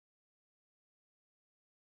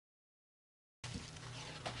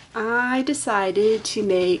I decided to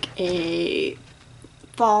make a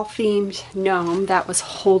fall themed gnome that was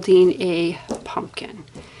holding a pumpkin.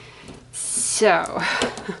 So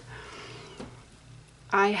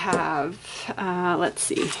I have, let's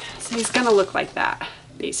see, so he's gonna look like that,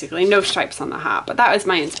 basically. No stripes on the hat, but that was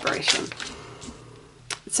my inspiration.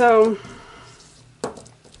 So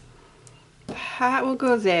the hat will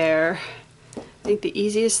go there. I think the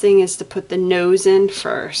easiest thing is to put the nose in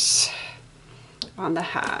first on the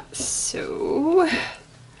hat. So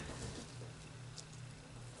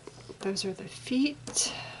those are the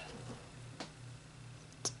feet.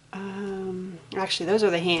 Actually, those are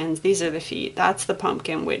the hands. These are the feet. That's the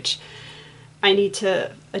pumpkin, which I need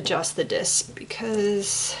to adjust the disc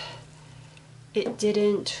because it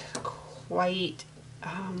didn't quite,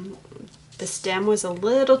 the stem was a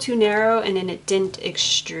little too narrow and then it didn't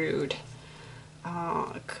extrude.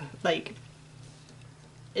 Like,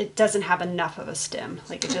 it doesn't have enough of a stem.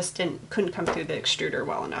 Like, it just couldn't come through the extruder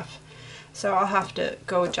well enough. So I'll have to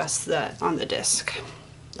go adjust that on the disc,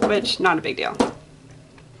 which not a big deal.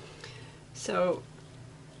 So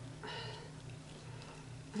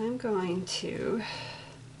I'm going to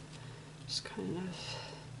just kind of,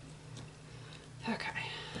 okay,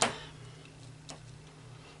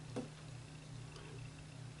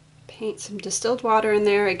 paint some distilled water in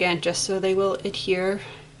there again, just so they will adhere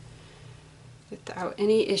without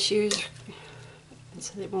any issues, and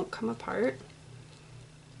so they won't come apart.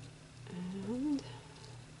 And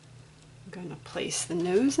I'm going to place the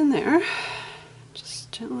nose in there,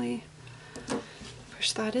 just gently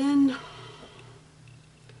push that in.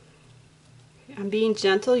 I'm being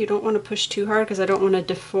gentle. You don't want to push too hard because I don't want to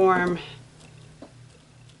deform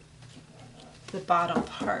the bottom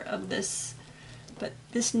part of this, but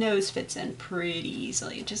this nose fits in pretty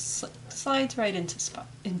easily. It just slides right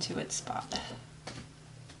into its spot.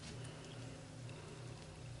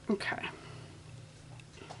 Okay.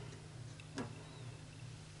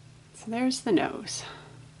 So there's the nose.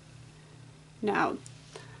 Now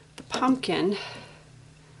the pumpkin,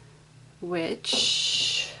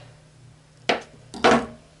 which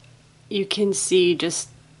you can see just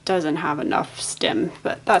doesn't have enough stem,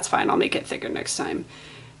 but that's fine. I'll make it thicker next time.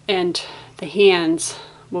 And the hands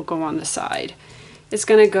will go on the side. It's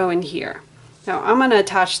gonna go in here. Now I'm gonna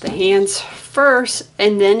attach the hands first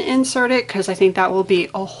and then insert it because I think that will be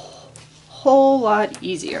a whole lot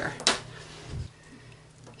easier.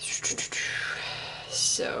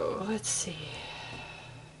 So let's see.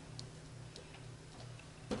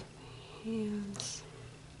 Hands.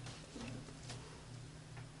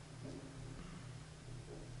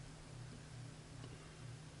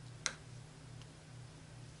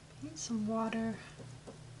 Need some water.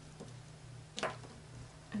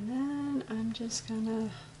 And then I'm just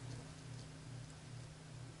gonna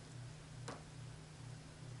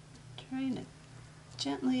try to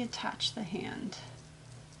gently attach the hand.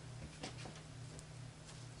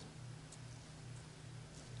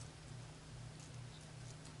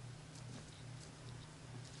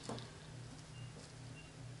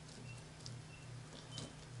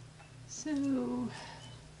 So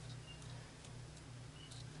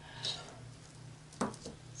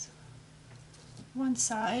one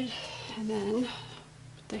side, and then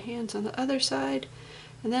put the hands on the other side,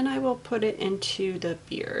 and then I will put it into the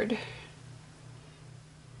beard.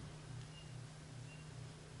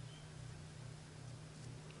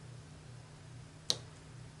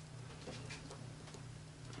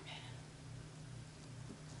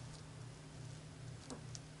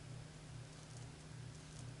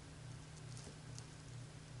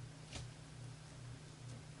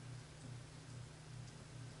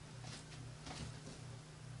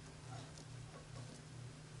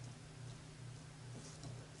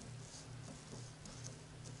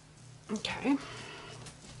 Okay,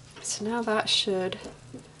 so now that should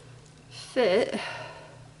fit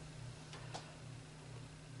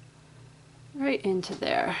right into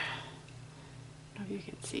there. I don't know if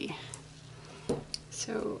you can see.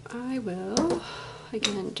 So I will,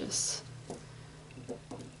 again, just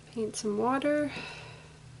paint some water.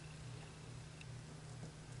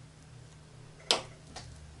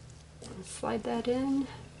 And slide that in.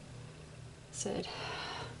 Said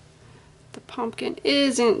the pumpkin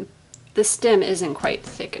isn't, the stem isn't quite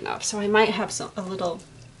thick enough, so I might have a little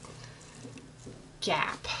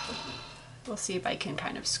gap. We'll see if I can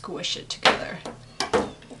kind of squish it together.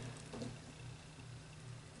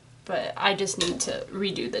 But I just need to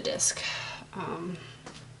redo the disc.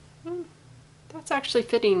 That's actually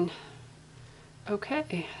fitting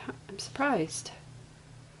okay. I'm surprised.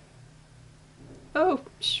 Oh,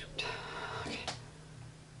 shoot.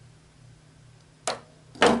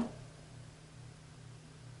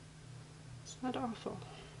 Is that awful?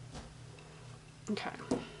 Okay.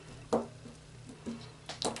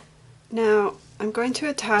 Now I'm going to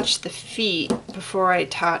attach the feet before I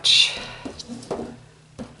attach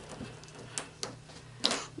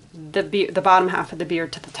the bottom half of the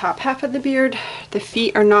beard to the top half of the beard. The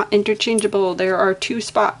feet are not interchangeable. There are two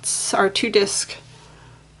spots, or two discs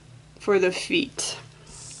for the feet.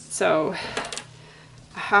 So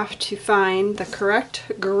I have to find the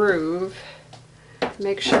correct groove,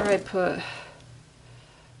 make sure I put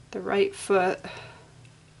the right foot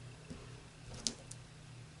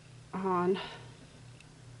on.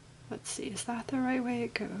 Let's see, is that the right way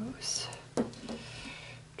it goes?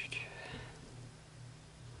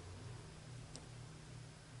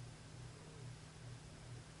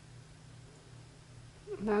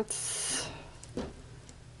 That's,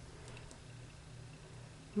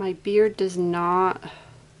 my beard does not,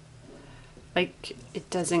 like, it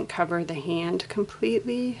doesn't cover the hand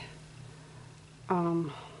completely,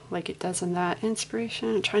 like it does in that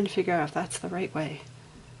inspiration. I'm trying to figure out if that's the right way.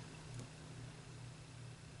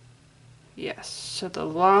 Yes, so the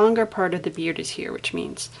longer part of the beard is here, which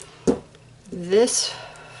means this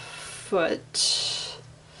foot,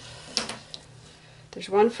 there's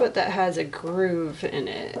one foot that has a groove in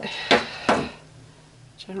it,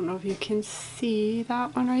 which I don't know if you can see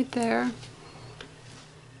that one right there.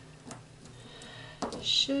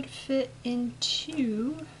 Should fit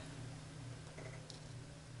into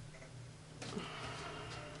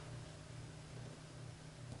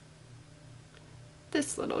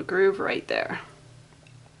this little groove right there.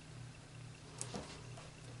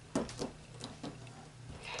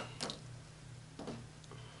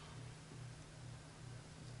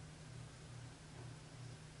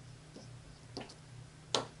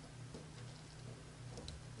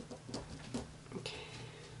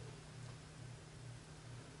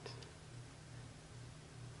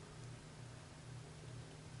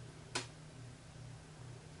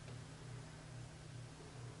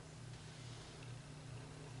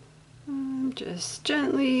 Just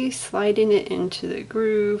gently sliding it into the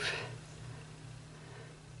groove.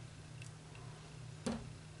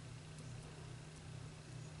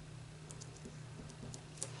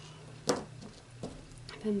 And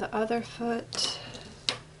then the other foot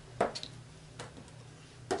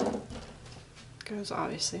goes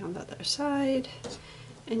obviously on the other side,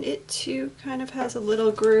 and it too kind of has a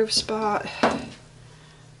little groove spot.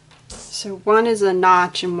 So one is a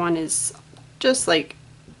notch and one is just like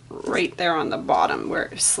right there on the bottom where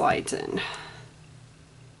it slides in.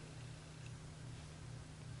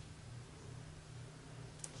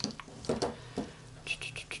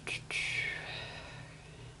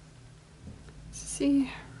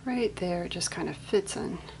 See, right there, it just kind of fits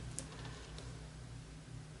in.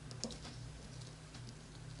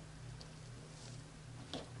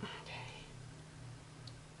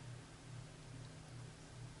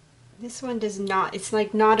 This one does not, it's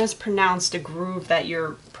like not as pronounced a groove that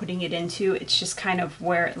you're putting it into. It's just kind of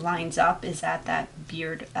where it lines up is at that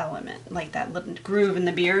beard element, like that little groove in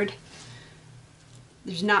the beard.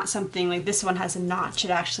 There's not something like this one has a notch it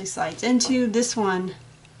actually slides into. This one,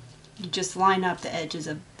 you just line up the edges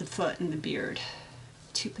of the foot and the beard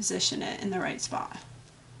to position it in the right spot.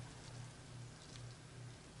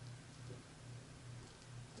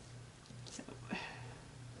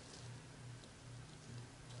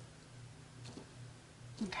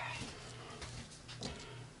 Okay.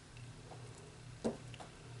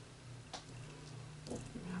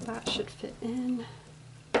 Now that should fit in.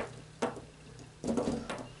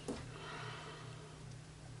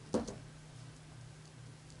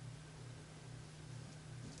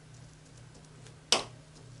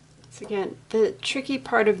 So again, the tricky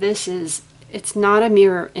part of this is it's not a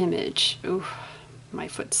mirror image. Ooh, my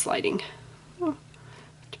foot's sliding. Oh,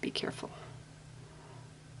 have to be careful.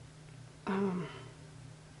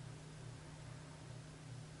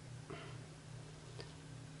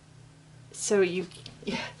 So you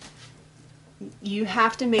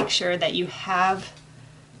have to make sure that you have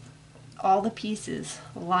all the pieces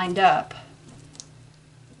lined up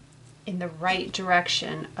in the right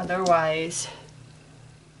direction, otherwise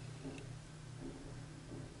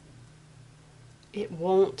it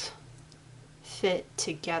won't fit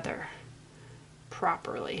together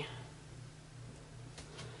properly.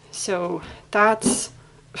 So that's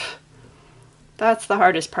the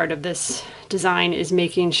hardest part of this design, is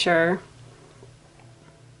making sure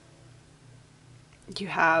you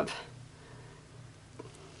have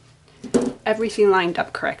everything lined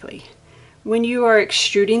up correctly. When you are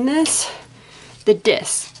extruding this, the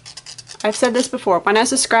disc, I've said this before, one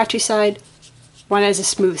has a scratchy side, one has a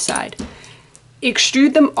smooth side.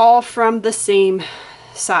 Extrude them all from the same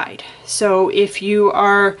side. So if you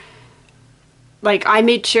are, like, I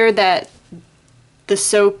made sure that the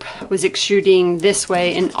soap was extruding this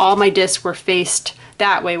way and all my discs were faced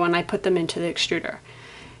that way when I put them into the extruder.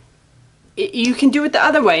 You can do it the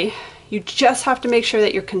other way. You just have to make sure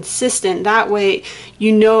that you're consistent. That way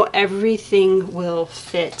you know everything will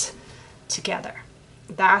fit together.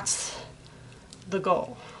 That's the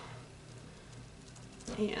goal.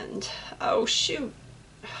 And oh shoot,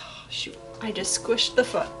 I just squished the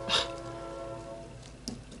foot.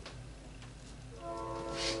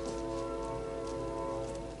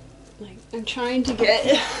 Like, I'm trying to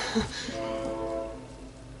get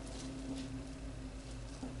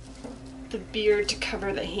the beard to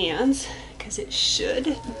cover the hands, because it should.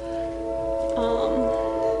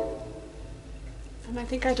 And I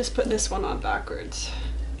think I just put this one on backwards.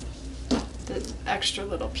 The extra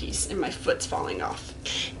little piece, and my foot's falling off.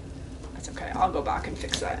 That's okay, I'll go back and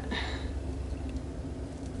fix that.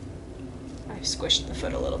 I squished the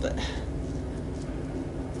foot a little bit.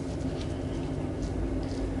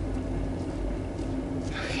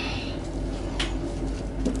 Okay.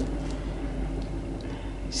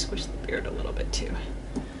 Squish the beard a little bit too.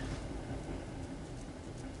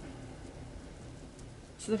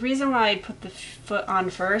 So the reason why I put the foot on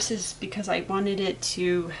first is because I wanted it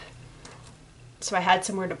to, so I had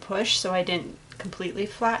somewhere to push, so I didn't completely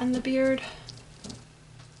flatten the beard.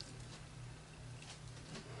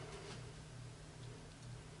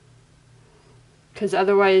 Because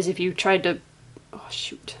otherwise, if you tried to, oh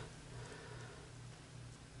shoot,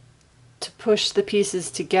 to push the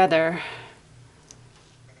pieces together,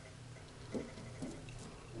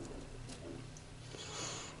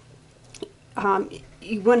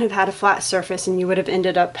 you wouldn't have had a flat surface and you would have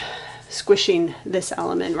ended up squishing this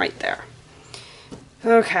element right there.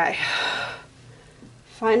 Okay,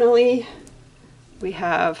 finally we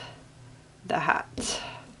have the hat.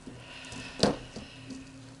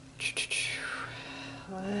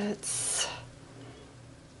 Let's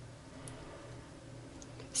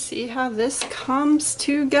see how this comes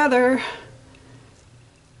together.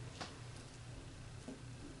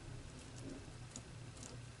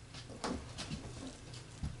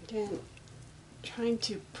 Again, trying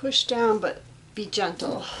to push down but be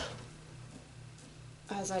gentle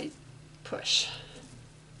as I push.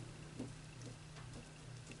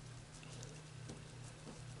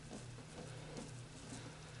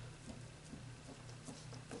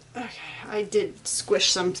 Okay, I did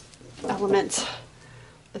squish some elements,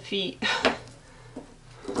 the feet.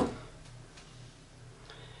 And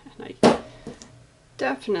I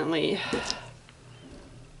definitely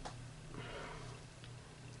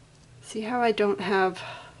see how I don't have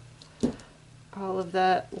all of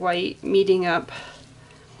that white meeting up.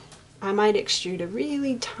 I might extrude a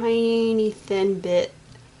really tiny thin bit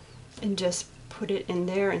and just put it in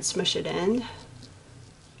there and smush it in.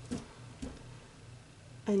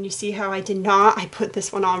 And you see how I did not, I put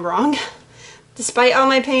this one on wrong. Despite all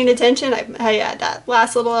my paying attention, I had that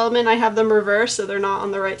last little element, I have them reversed so they're not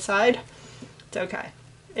on the right side. It's okay.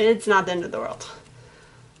 It's not the end of the world.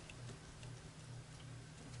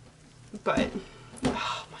 But,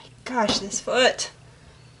 oh my gosh, this foot.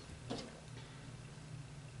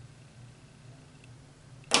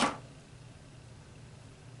 I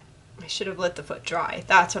should have let the foot dry.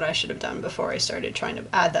 That's what I should have done before I started trying to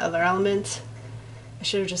add the other elements. I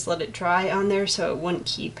should have just let it dry on there so it wouldn't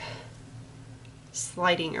keep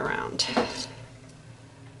sliding around.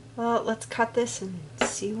 Well, let's cut this and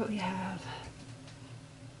see what we have.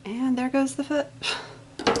 And there goes the foot.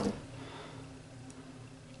 Oh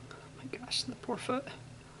my gosh, the poor foot.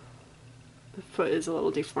 The foot is a little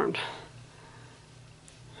deformed.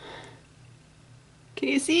 Can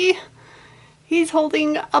you see? He's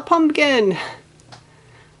holding a pumpkin.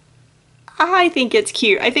 I think it's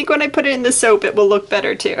cute. I think when I put it in the soap, it will look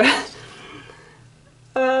better too.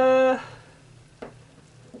 I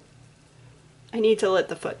need to let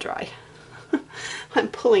the foot dry. I'm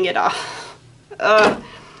pulling it off.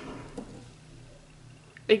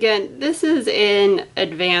 Again, this is an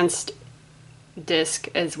advanced disc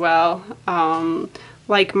as well.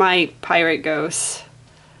 Like my pirate ghosts.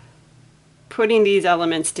 Putting these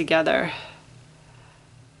elements together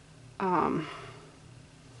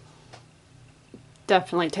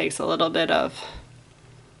definitely takes a little bit of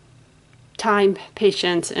time,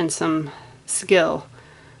 patience, and some skill.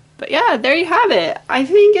 But yeah, there you have it. I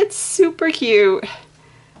think it's super cute.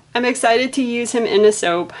 I'm excited to use him in a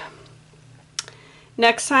soap.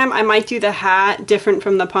 Next time I might do the hat different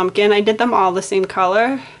from the pumpkin. I did them all the same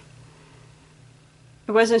color.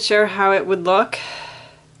 I wasn't sure how it would look.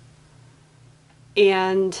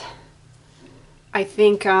 And I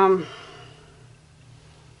think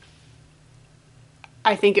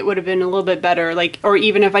I think it would have been a little bit better, like, or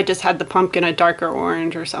even if I just had the pumpkin a darker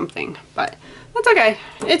orange or something, but that's okay.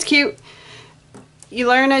 It's cute. You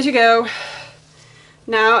learn as you go.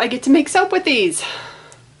 Now I get to make soap with these.